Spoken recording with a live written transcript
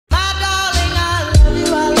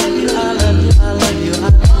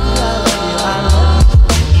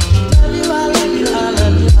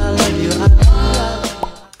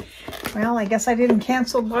guess I didn't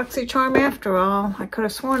cancel Boxy Charm after all. I could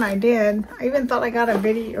have sworn I did. I even thought I got a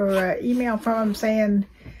video or an email from him saying,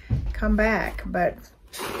 come back, but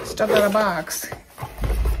still got a box.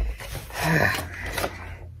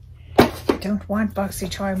 Don't want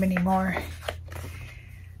Boxy Charm anymore.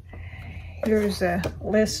 Here's a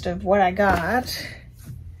list of what I got.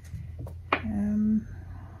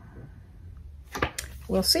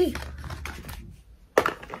 We'll see.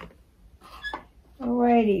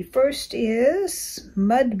 Alrighty, first is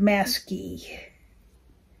Mud Masky.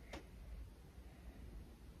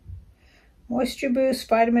 Moisture boost,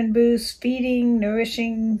 vitamin boost, feeding,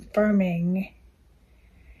 nourishing, firming.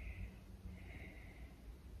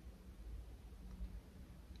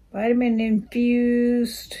 Vitamin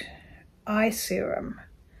infused eye serum.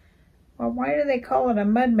 Well, why do they call it a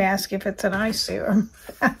mud mask if it's an eye serum?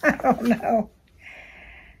 I don't know.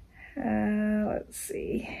 Let's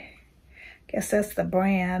see. Guess that's the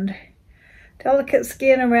brand. Delicate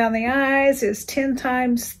skin around the eyes is 10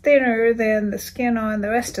 times thinner than the skin on the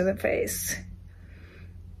rest of the face,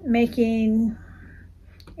 making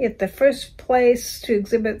it the first place to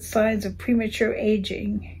exhibit signs of premature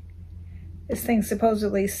aging. This thing's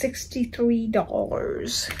supposedly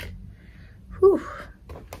 $63. Whew.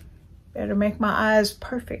 Better make my eyes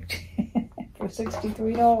perfect for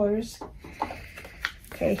 $63.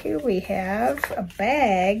 Okay, here we have a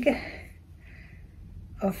bag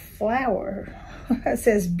of flour. It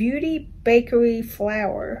says Beauty Bakery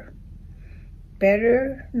Flour.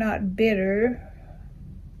 Better, not bitter.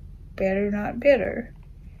 Better, not bitter.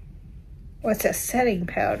 What's a setting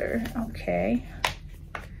powder? Okay.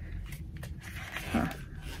 Huh.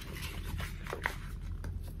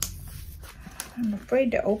 I'm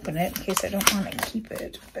afraid to open it in case I don't want to keep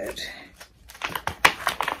it, but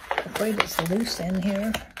I'm afraid it's loose in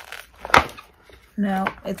here. No,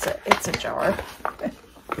 it's a jar.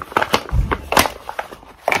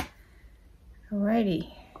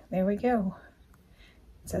 Alrighty, there we go.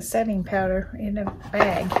 It's a setting powder in a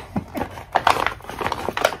bag.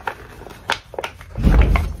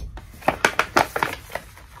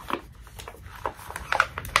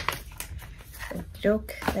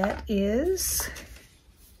 Joke that is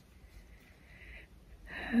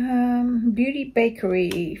Beauty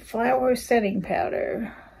Bakery Flour Setting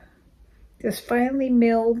Powder. This finely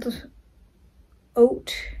milled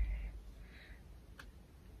oat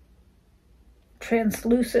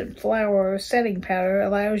translucent flour setting powder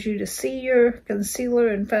allows you to see your concealer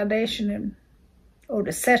and foundation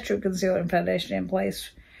to set your concealer and foundation in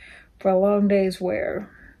place for a long day's wear.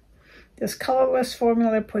 This colorless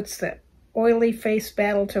formula puts the oily face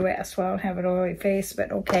battle to rest. Well, I don't have an oily face,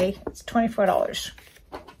 but okay. It's $24.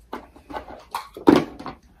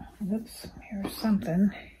 Oops, here's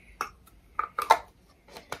something.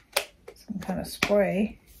 Some kind of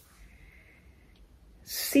spray.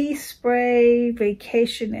 Sea Spray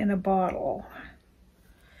Vacation in a Bottle.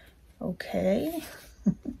 Okay.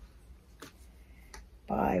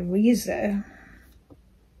 By Riza.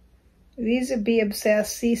 Riza Be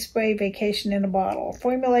Obsessed Sea Spray Vacation in a Bottle.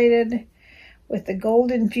 Formulated with the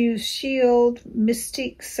gold-infused Shield,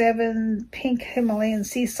 Mystique 7 Pink Himalayan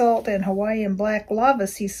Sea Salt, and Hawaiian Black Lava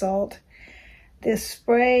Sea Salt. This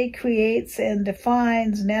spray creates and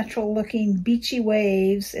defines natural-looking beachy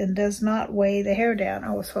waves and does not weigh the hair down.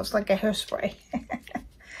 Oh, so it's like a hairspray.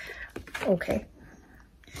 Okay.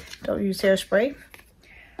 Don't use hairspray.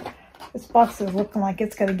 This box is looking like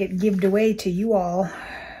it's going to get given away to you all.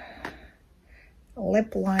 A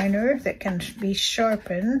lip liner that can be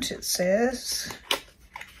sharpened, it says.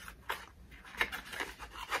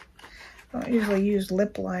 I don't usually use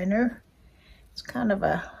lip liner. It's kind of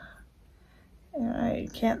a... I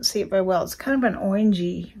can't see it very well. It's kind of an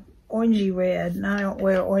orangey red, and I don't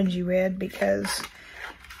wear orangey red because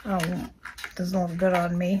it doesn't look good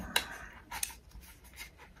on me.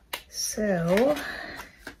 So,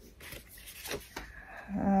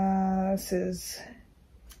 this is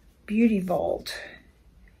Beauty Vault.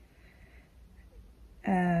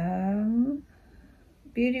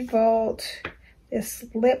 Beauty Vault. This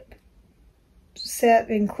lip set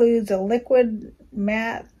includes a liquid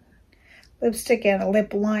matte lipstick and a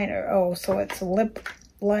lip liner. Oh, so it's a lip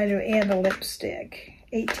liner and a lipstick.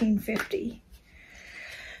 $18.50.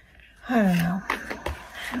 I don't know.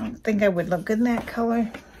 I don't think I would look good in that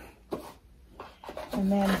color.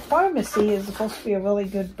 And then Pharmacy is supposed to be a really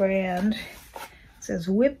good brand. It says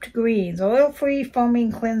Whipped Greens, oil-free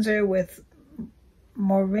foaming cleanser with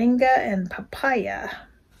moringa and papaya.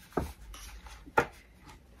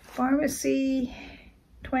 Pharmacy,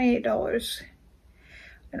 $28.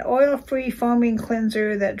 An oil-free foaming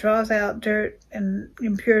cleanser that draws out dirt and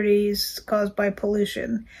impurities caused by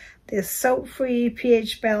pollution. This soap-free,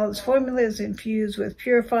 pH-balanced formula is infused with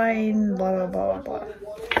purifying blah, blah, blah, blah.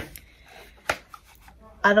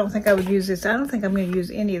 I don't think I would use this. I don't think I'm going to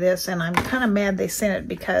use any of this, and I'm kind of mad they sent it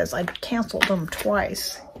because I canceled them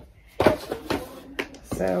twice.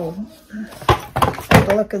 So, I have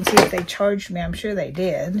to look and see if they charged me. I'm sure they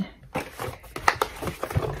did. I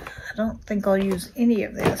don't think I'll use any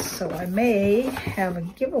of this, so I may have a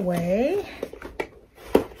giveaway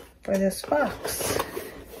for this box.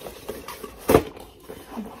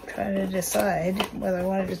 I'm trying to decide whether I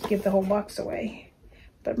want to just give the whole box away.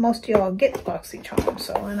 But most of y'all get Boxy Charm,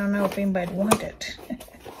 so I don't know if anybody'd want it.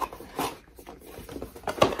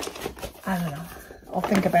 I don't know. I'll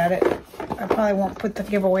think about it. I probably won't put the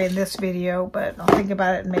giveaway in this video, but I'll think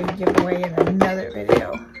about it and maybe give away in another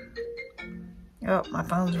video. Oh, my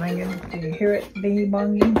phone's ringing. Did you hear it? Bingy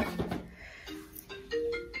bonging.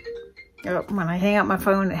 Oh, when I hang up my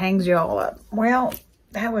phone, it hangs you all up. Well,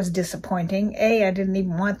 that was disappointing. A, I didn't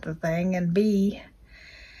even want the thing, and B,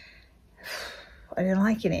 I didn't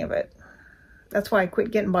like any of it. That's why I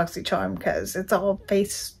quit getting Boxy Charm, because it's all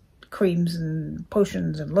face creams and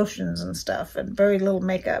potions and lotions and stuff, and very little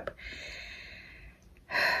makeup.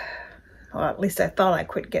 Well, at least I thought I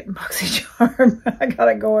quit getting Boxy Charm. I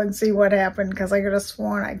gotta go and see what happened, because I could have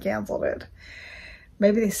sworn I canceled it.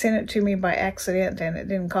 Maybe they sent it to me by accident and it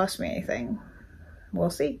didn't cost me anything. We'll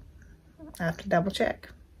see. I have to double check.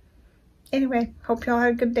 Anyway, hope y'all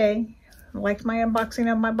had a good day. Liked my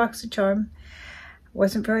unboxing of my Boxy Charm.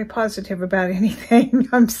 Wasn't very positive about anything.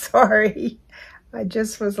 I'm sorry. I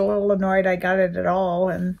just was a little annoyed I got it at all,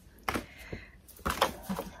 and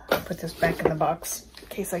I'll put this back in the box in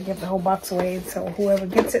case I give the whole box away, so whoever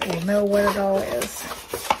gets it will know what it all is.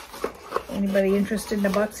 Anybody interested in a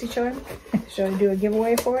Boxy Charm? Should I do a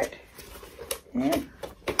giveaway for it? Yeah.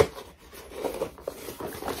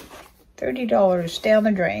 $30 down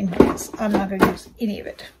the drain. I'm not going to use any of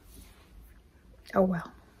it. Oh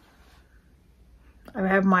well. I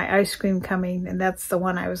have my ice cream coming, and that's the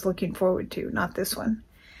one I was looking forward to, not this one.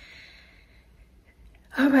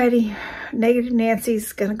 Alrighty, Negative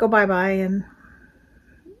Nancy's gonna go bye-bye, and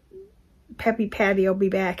Peppy Patty will be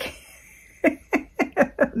back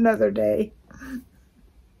another day.